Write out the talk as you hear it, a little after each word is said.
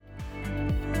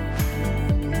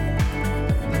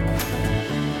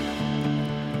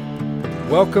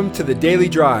Welcome to the Daily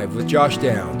Drive with Josh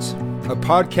Downs, a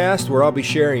podcast where I'll be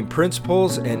sharing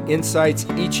principles and insights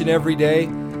each and every day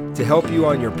to help you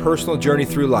on your personal journey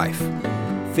through life.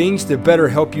 Things to better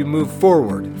help you move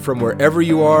forward from wherever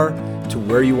you are to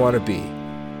where you want to be.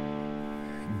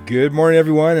 Good morning,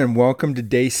 everyone, and welcome to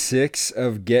day 6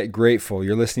 of Get Grateful.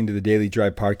 You're listening to the Daily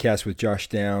Drive podcast with Josh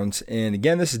Downs. And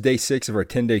again, this is day 6 of our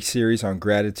 10-day series on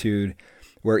gratitude,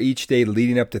 where each day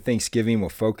leading up to Thanksgiving will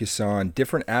focus on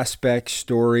different aspects,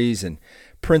 stories, and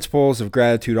principles of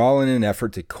gratitude, all in an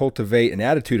effort to cultivate an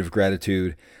attitude of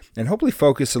gratitude and hopefully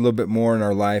focus a little bit more in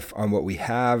our life on what we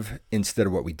have instead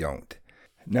of what we don't.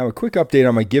 Now, a quick update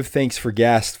on my Give Thanks for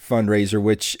Gas fundraiser,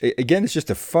 which again is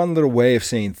just a fun little way of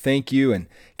saying thank you and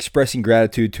expressing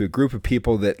gratitude to a group of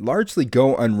people that largely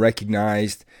go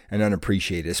unrecognized and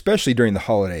unappreciated, especially during the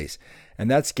holidays, and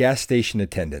that's gas station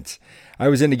attendants. I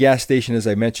was in the gas station, as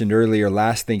I mentioned earlier,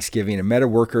 last Thanksgiving and met a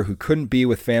worker who couldn't be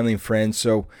with family and friends,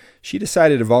 so she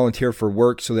decided to volunteer for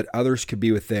work so that others could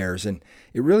be with theirs. And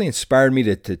it really inspired me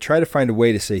to try to find a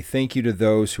way to say thank you to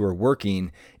those who are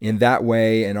working in that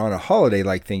way and on a holiday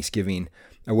like Thanksgiving,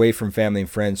 away from family and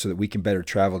friends so that we can better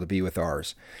travel to be with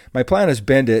ours. My plan has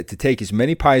been to take as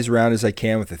many pies around as I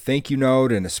can with a thank you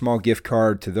note and a small gift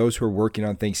card to those who are working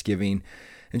on Thanksgiving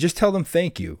and just tell them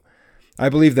thank you. I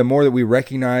believe the more that we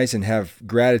recognize and have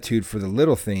gratitude for the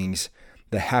little things,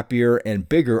 the happier and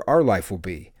bigger our life will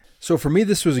be. So for me,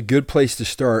 this was a good place to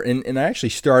start. And I actually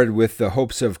started with the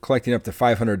hopes of collecting up to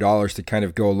 $500 to kind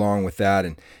of go along with that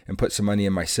and put some money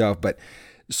in myself. But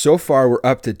so far, we're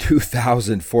up to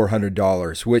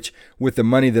 $2,400, which with the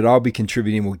money that I'll be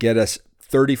contributing will get us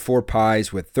 34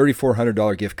 pies with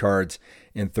 $3,400 gift cards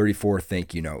and 34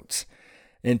 thank you notes.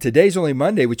 And today's only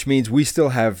Monday, which means we still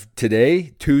have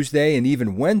today, Tuesday, and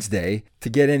even Wednesday to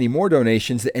get any more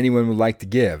donations that anyone would like to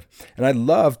give. And I'd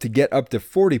love to get up to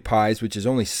 40 pies, which is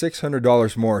only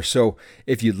 $600 more. So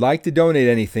if you'd like to donate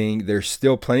anything, there's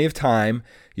still plenty of time.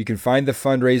 You can find the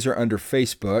fundraiser under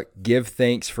Facebook, Give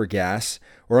Thanks for Gas,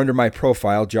 or under my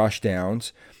profile, Josh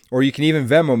Downs, or you can even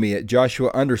Venmo me at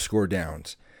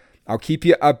Joshua_Downs. I'll keep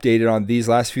you updated on these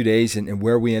last few days and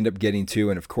where we end up getting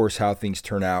to, and of course how things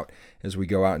turn out as we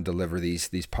go out and deliver these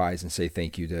pies and say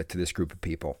thank you to this group of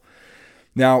people.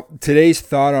 Now, today's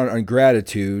thought on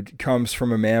gratitude comes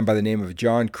from a man by the name of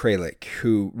John Kralik,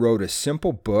 who wrote a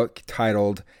simple book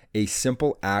titled A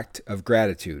Simple Act of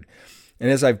Gratitude.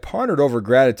 And as I've pondered over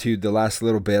gratitude the last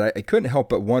little bit, I couldn't help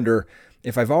but wonder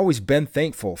if I've always been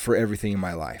thankful for everything in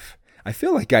my life. I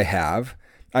feel like I have.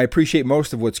 I appreciate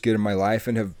most of what's good in my life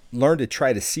and have learned to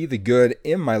try to see the good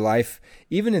in my life,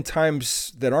 even in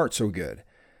times that aren't so good.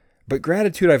 But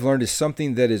gratitude, I've learned, is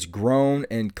something that is grown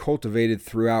and cultivated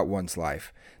throughout one's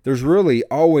life. There's really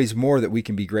always more that we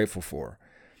can be grateful for.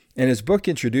 And his book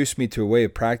introduced me to a way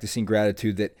of practicing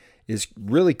gratitude that is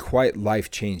really quite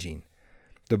life-changing.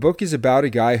 The book is about a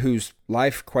guy whose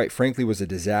life, quite frankly, was a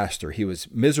disaster. He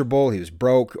was miserable, he was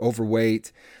broke,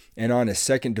 overweight, and on his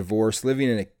second divorce, living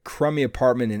in a crummy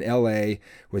apartment in LA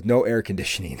with no air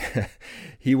conditioning.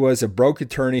 He was a broke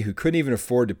attorney who couldn't even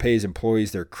afford to pay his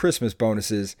employees their Christmas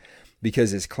bonuses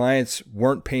because his clients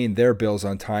weren't paying their bills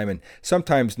on time and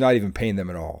sometimes not even paying them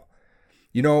at all.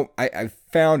 You know, I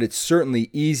found it's certainly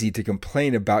easy to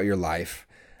complain about your life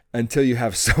until you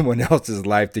have someone else's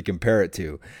life to compare it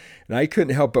to. And I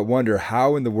couldn't help but wonder,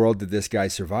 how in the world did this guy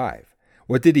survive?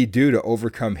 What did he do to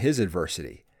overcome his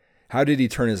adversity? How did he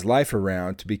turn his life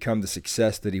around to become the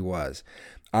success that he was?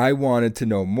 I wanted to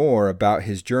know more about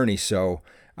his journey, so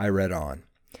I read on.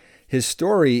 His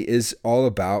story is all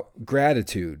about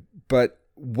gratitude, but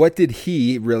what did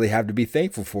he really have to be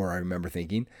thankful for, I remember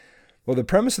thinking. Well, the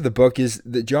premise of the book is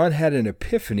that John had an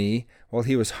epiphany while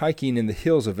he was hiking in the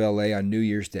hills of LA on New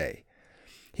Year's Day.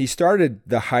 He started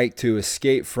the hike to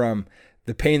escape from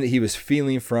the pain that he was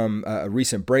feeling from a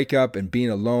recent breakup and being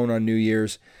alone on New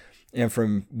Year's, and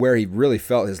from where he really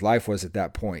felt his life was at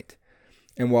that point.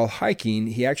 And while hiking,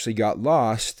 he actually got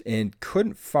lost and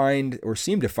couldn't find or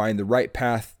seem to find the right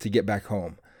path to get back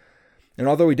home. And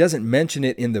although he doesn't mention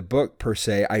it in the book per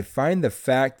se, I find the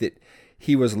fact that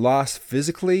he was lost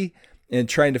physically and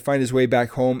trying to find his way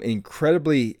back home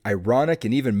incredibly ironic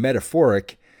and even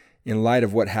metaphoric in light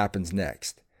of what happens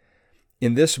next.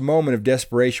 In this moment of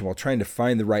desperation, while trying to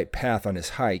find the right path on his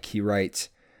hike, he writes,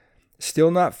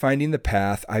 "Still not finding the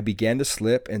path, I began to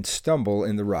slip and stumble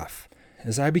in the rough.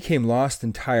 As I became lost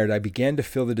and tired, I began to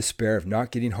feel the despair of not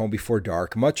getting home before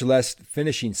dark, much less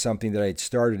finishing something that I had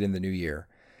started in the new year.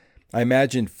 I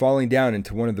imagined falling down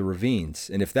into one of the ravines,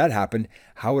 and if that happened,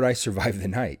 how would I survive the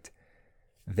night?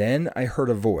 Then I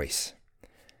heard a voice.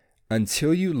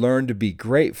 Until you learn to be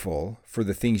grateful for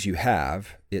the things you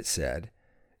have, it said,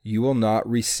 you will not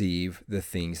receive the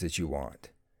things that you want.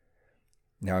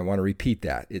 Now I want to repeat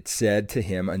that. It said to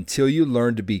him, until you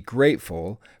learn to be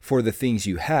grateful for the things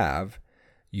you have,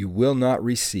 you will not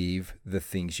receive the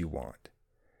things you want.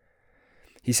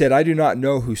 He said, I do not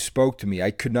know who spoke to me.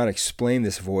 I could not explain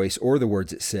this voice or the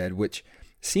words it said, which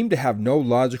seemed to have no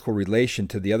logical relation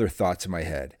to the other thoughts in my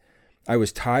head. I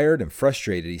was tired and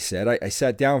frustrated, he said. I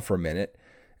sat down for a minute,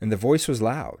 and the voice was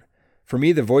loud. For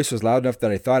me, the voice was loud enough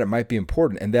that I thought it might be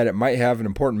important and that it might have an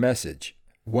important message,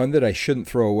 one that I shouldn't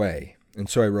throw away, and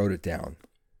so I wrote it down.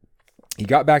 He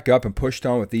got back up and pushed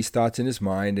on with these thoughts in his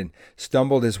mind and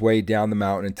stumbled his way down the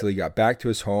mountain until he got back to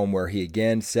his home, where he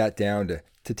again sat down to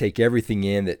take everything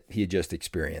in that he had just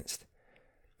experienced.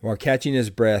 While catching his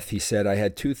breath, he said, I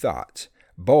had two thoughts,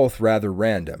 both rather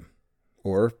random.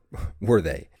 Or were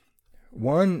they?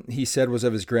 One, he said, was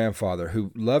of his grandfather,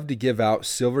 who loved to give out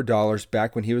silver dollars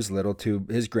back when he was little to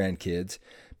his grandkids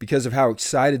because of how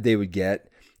excited they would get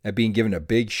at being given a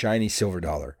big, shiny silver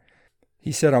dollar.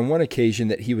 He said on one occasion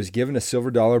that he was given a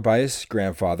silver dollar by his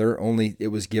grandfather, only it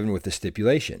was given with a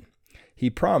stipulation. He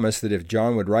promised that if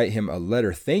John would write him a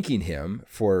letter thanking him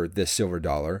for this silver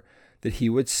dollar, that he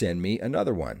would send me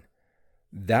another one.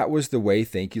 That was the way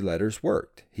thank you letters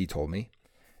worked, he told me.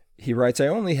 He writes, I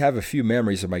only have a few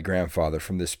memories of my grandfather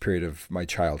from this period of my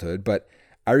childhood, but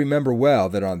I remember well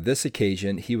that on this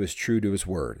occasion he was true to his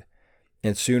word.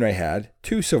 And soon I had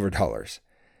 2 silver dollars.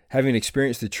 Having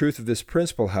experienced the truth of this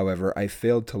principle, however, I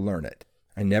failed to learn it.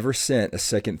 I never sent a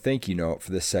second thank you note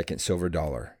for the second silver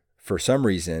dollar. For some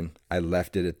reason, I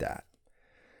left it at that.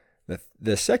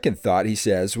 The second thought, he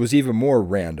says, was even more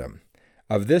random.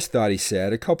 Of this thought, he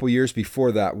said, a couple years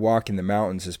before that walk in the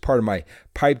mountains, as part of my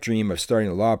pipe dream of starting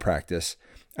a law practice,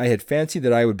 I had fancied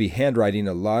that I would be handwriting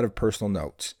a lot of personal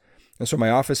notes. And so my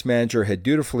office manager had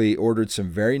dutifully ordered some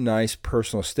very nice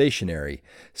personal stationery,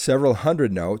 several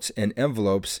hundred notes and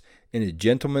envelopes in a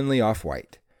gentlemanly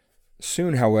off-white.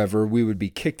 Soon, however, we would be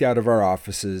kicked out of our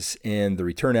offices and the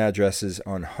return addresses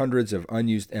on hundreds of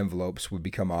unused envelopes would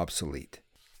become obsolete.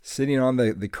 Sitting on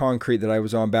the concrete that I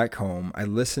was on back home, I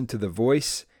listened to the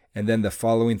voice and then the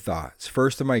following thoughts,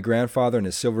 first of my grandfather and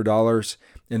his silver dollars,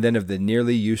 and then of the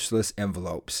nearly useless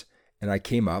envelopes, and I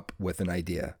came up with an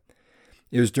idea.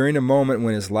 It was during a moment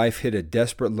when his life hit a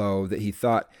desperate low that he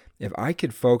thought, if I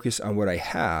could focus on what I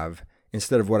have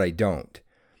instead of what I don't,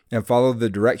 and follow the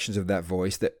directions of that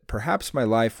voice, that perhaps my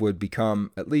life would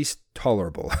become at least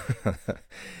tolerable.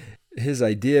 His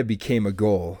idea became a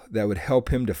goal that would help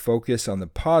him to focus on the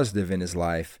positive in his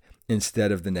life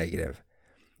instead of the negative.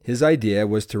 His idea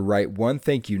was to write one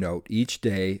thank you note each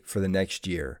day for the next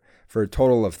year, for a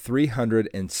total of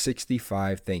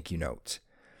 365 thank you notes.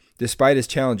 Despite his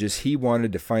challenges, he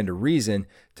wanted to find a reason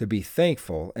to be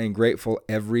thankful and grateful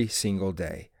every single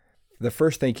day. The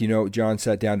first thank you note John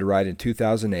sat down to write in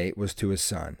 2008 was to his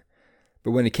son.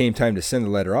 But when it came time to send the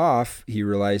letter off, he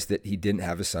realized that he didn't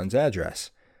have his son's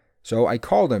address. So I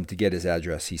called him to get his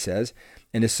address, he says,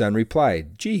 and his son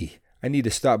replied, gee, I need to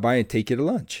stop by and take you to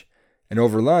lunch. And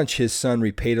over lunch, his son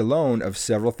repaid a loan of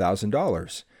several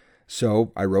 $1,000s.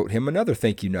 So I wrote him another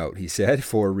thank you note, he said,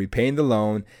 for repaying the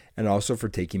loan and also for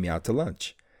taking me out to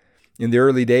lunch. In the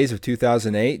early days of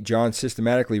 2008, John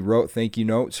systematically wrote thank you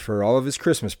notes for all of his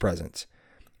Christmas presents.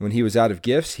 When he was out of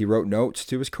gifts, he wrote notes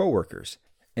to his coworkers.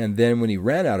 And then when he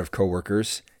ran out of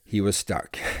coworkers, he was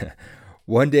stuck.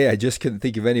 One day I just couldn't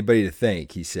think of anybody to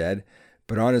thank, he said.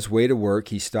 But on his way to work,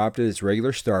 he stopped at his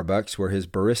regular Starbucks where his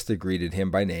barista greeted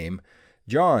him by name.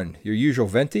 John, your usual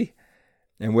venti?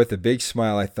 And with a big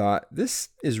smile, I thought, this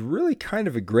is really kind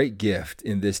of a great gift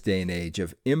in this day and age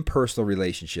of impersonal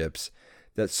relationships,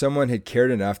 that someone had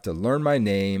cared enough to learn my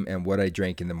name and what I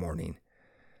drank in the morning.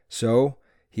 So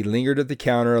he lingered at the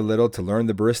counter a little to learn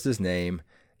the barista's name,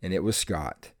 and it was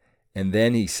Scott. And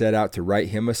then he set out to write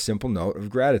him a simple note of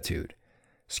gratitude.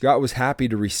 Scott was happy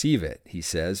to receive it, he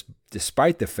says,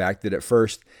 despite the fact that at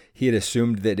first he had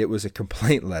assumed that it was a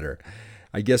complaint letter.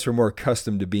 I guess we're more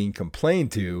accustomed to being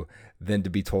complained to than to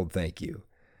be told thank you.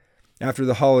 After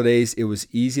the holidays, it was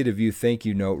easy to view thank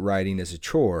you note writing as a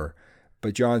chore,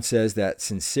 but John says that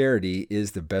sincerity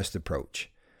is the best approach.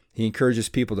 He encourages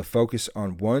people to focus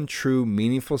on one true,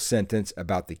 meaningful sentence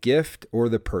about the gift or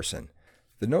the person.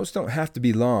 The notes don't have to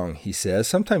be long, he says.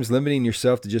 Sometimes limiting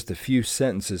yourself to just a few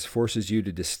sentences forces you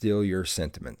to distill your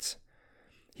sentiments.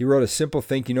 He wrote a simple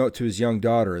thank you note to his young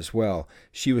daughter as well.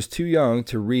 She was too young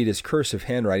to read his cursive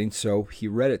handwriting, so he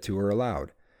read it to her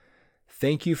aloud.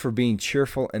 Thank you for being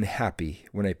cheerful and happy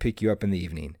when I pick you up in the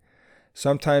evening.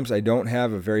 Sometimes I don't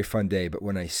have a very fun day, but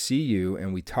when I see you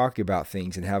and we talk about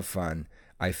things and have fun,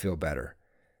 I feel better.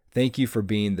 Thank you for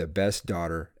being the best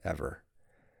daughter ever.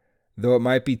 Though it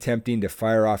might be tempting to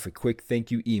fire off a quick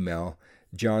thank you email,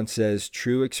 John says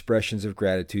true expressions of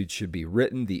gratitude should be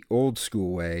written the old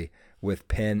school way with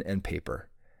pen and paper.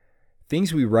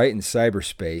 Things we write in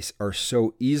cyberspace are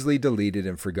so easily deleted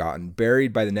and forgotten,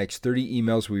 buried by the next 30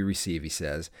 emails we receive, he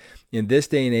says. In this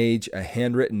day and age, a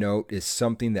handwritten note is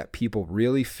something that people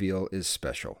really feel is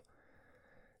special.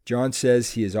 John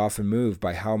says he is often moved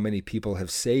by how many people have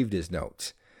saved his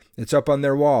notes. It's up on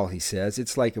their wall, he says.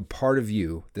 It's like a part of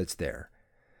you that's there.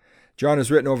 John has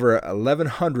written over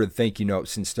 1,100 thank you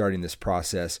notes since starting this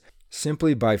process,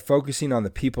 simply by focusing on the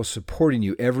people supporting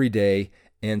you every day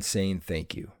and saying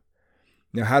thank you.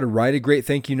 Now, how to write a great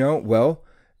thank you note? Well,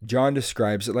 John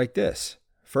describes it like this.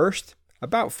 First,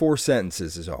 about 4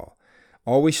 sentences is all.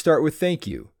 Always start with thank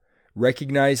you.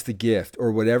 Recognize the gift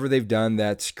or whatever they've done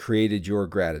that's created your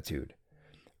gratitude.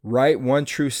 Write one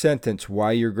true sentence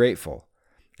why you're grateful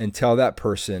and tell that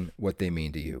person what they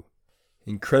mean to you.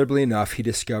 Incredibly enough, he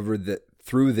discovered that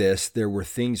through this, there were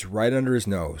things right under his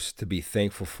nose to be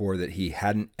thankful for that he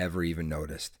hadn't ever even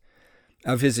noticed.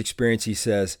 Of his experience, he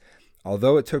says,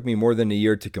 although it took me more than a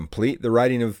year to complete the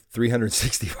writing of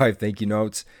 365 thank you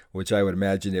notes, which I would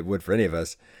imagine it would for any of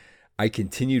us, I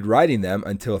continued writing them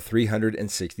until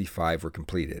 365 were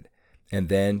completed, and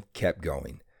then kept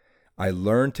going. I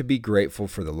learned to be grateful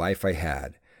for the life I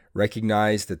had,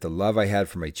 recognized that the love I had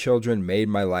for my children made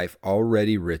my life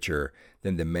already richer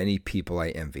than the many people I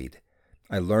envied.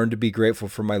 I learned to be grateful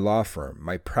for my law firm,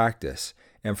 my practice,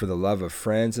 and for the love of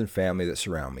friends and family that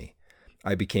surround me.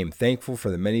 I became thankful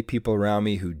for the many people around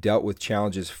me who dealt with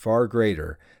challenges far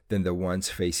greater than the ones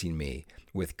facing me,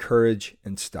 with courage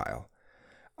and style.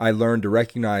 I learned to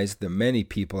recognize the many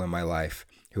people in my life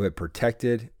who had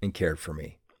protected and cared for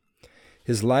me.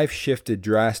 His life shifted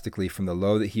drastically from the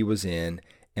low that he was in,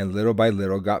 and little by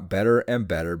little got better and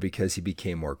better because he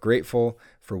became more grateful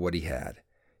for what he had.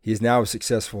 He is now a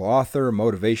successful author,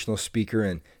 motivational speaker,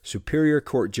 and Superior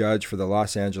Court judge for the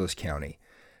Los Angeles County.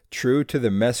 True to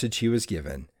the message he was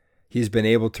given, he has been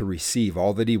able to receive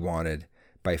all that he wanted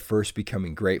by first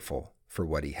becoming grateful for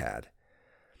what he had.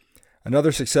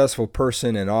 Another successful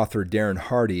person and author, Darren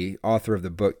Hardy, author of the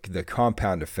book The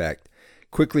Compound Effect,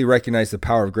 quickly recognized the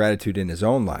power of gratitude in his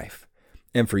own life.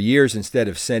 And for years, instead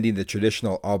of sending the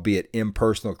traditional, albeit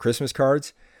impersonal Christmas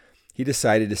cards, he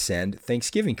decided to send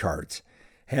Thanksgiving cards,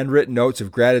 handwritten notes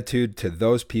of gratitude to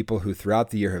those people who throughout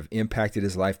the year have impacted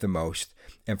his life the most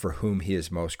and for whom he is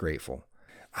most grateful.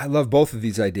 I love both of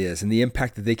these ideas and the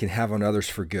impact that they can have on others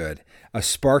for good. A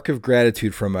spark of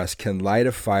gratitude from us can light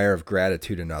a fire of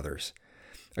gratitude in others.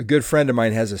 A good friend of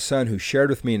mine has a son who shared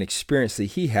with me an experience that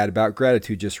he had about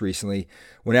gratitude just recently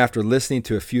when, after listening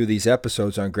to a few of these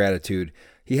episodes on gratitude,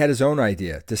 he had his own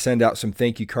idea to send out some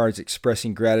thank you cards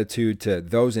expressing gratitude to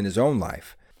those in his own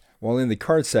life. While in the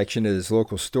card section at his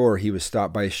local store, he was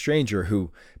stopped by a stranger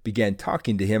who began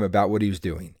talking to him about what he was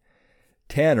doing.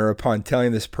 Tanner, upon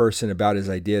telling this person about his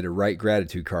idea to write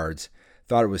gratitude cards,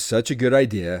 thought it was such a good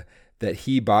idea that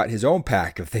he bought his own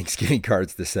pack of Thanksgiving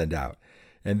cards to send out.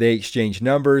 And they exchanged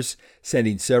numbers,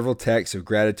 sending several texts of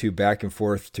gratitude back and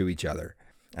forth to each other.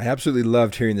 I absolutely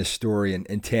loved hearing this story,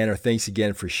 and Tanner, thanks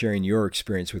again for sharing your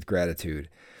experience with gratitude.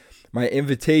 My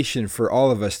invitation for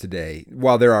all of us today,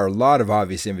 while there are a lot of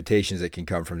obvious invitations that can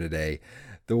come from today,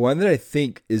 the one that I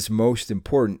think is most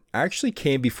important actually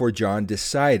came before John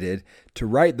decided to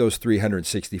write those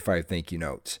 365 thank you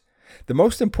notes. The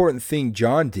most important thing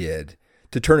John did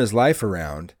to turn his life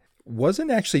around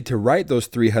wasn't actually to write those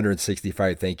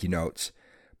 365 thank you notes,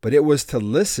 but it was to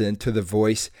listen to the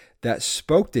voice that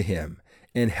spoke to him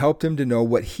and helped him to know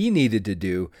what he needed to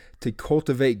do to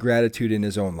cultivate gratitude in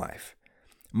his own life.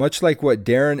 Much like what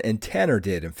Darren and Tanner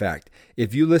did, in fact,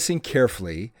 if you listen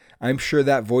carefully, I'm sure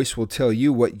that voice will tell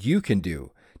you what you can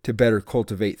do to better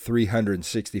cultivate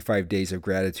 365 days of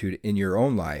gratitude in your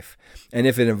own life. And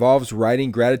if it involves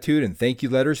writing gratitude and thank you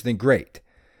letters, then great.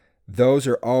 Those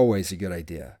are always a good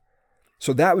idea.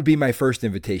 So that would be my first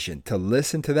invitation, to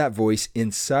listen to that voice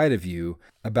inside of you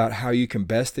about how you can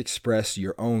best express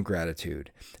your own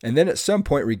gratitude. And then at some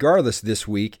point, regardless this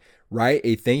week, write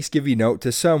a Thanksgiving note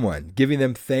to someone, giving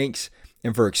them thanks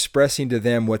and for expressing to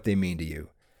them what they mean to you.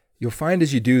 You'll find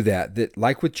as you do that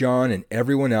like with John and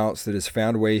everyone else that has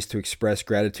found ways to express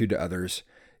gratitude to others,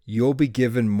 you'll be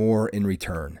given more in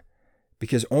return.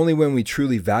 Because only when we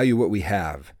truly value what we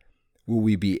have will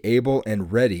we be able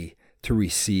and ready to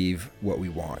receive what we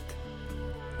want.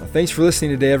 Well, thanks for listening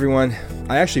today, everyone.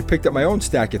 I actually picked up my own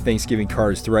stack of Thanksgiving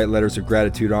cards to write letters of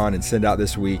gratitude on and send out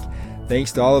this week.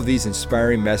 Thanks to all of these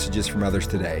inspiring messages from others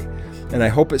today. And I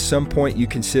hope at some point you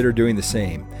consider doing the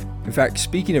same. In fact,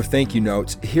 speaking of thank you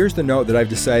notes, here's the note that I've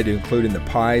decided to include in the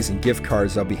pies and gift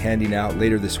cards I'll be handing out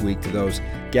later this week to those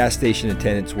gas station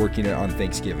attendants working on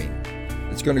Thanksgiving.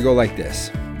 It's going to go like this.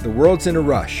 The world's in a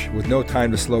rush with no time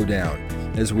to slow down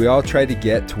as we all try to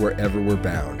get to wherever we're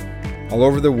bound. All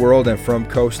over the world and from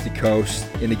coast to coast,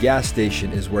 in a gas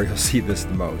station is where you'll see this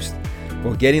the most.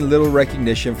 While getting little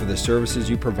recognition for the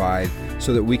services you provide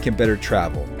so that we can better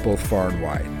travel, both far and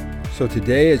wide. So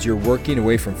today, as you're working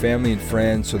away from family and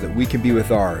friends so that we can be with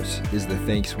ours, is the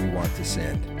thanks we want to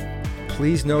send.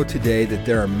 Please know today that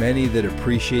there are many that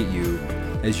appreciate you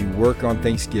as you work on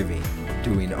Thanksgiving,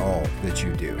 doing all that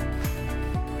you do.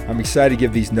 I'm excited to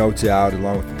give these notes out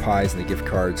along with the pies and the gift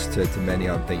cards to many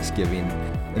on Thanksgiving.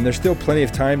 And there's still plenty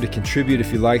of time to contribute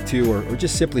if you'd like to, or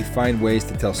just simply find ways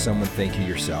to tell someone thank you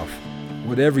yourself.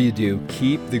 Whatever you do,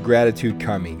 keep the gratitude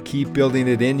coming. Keep building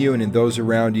it in you and in those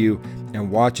around you,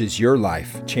 and watch as your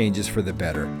life changes for the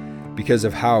better because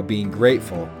of how being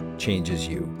grateful changes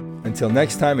you. Until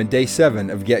next time in day 7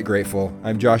 of Get Grateful,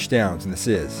 I'm Josh Downs, and this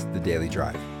is The Daily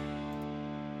Drive.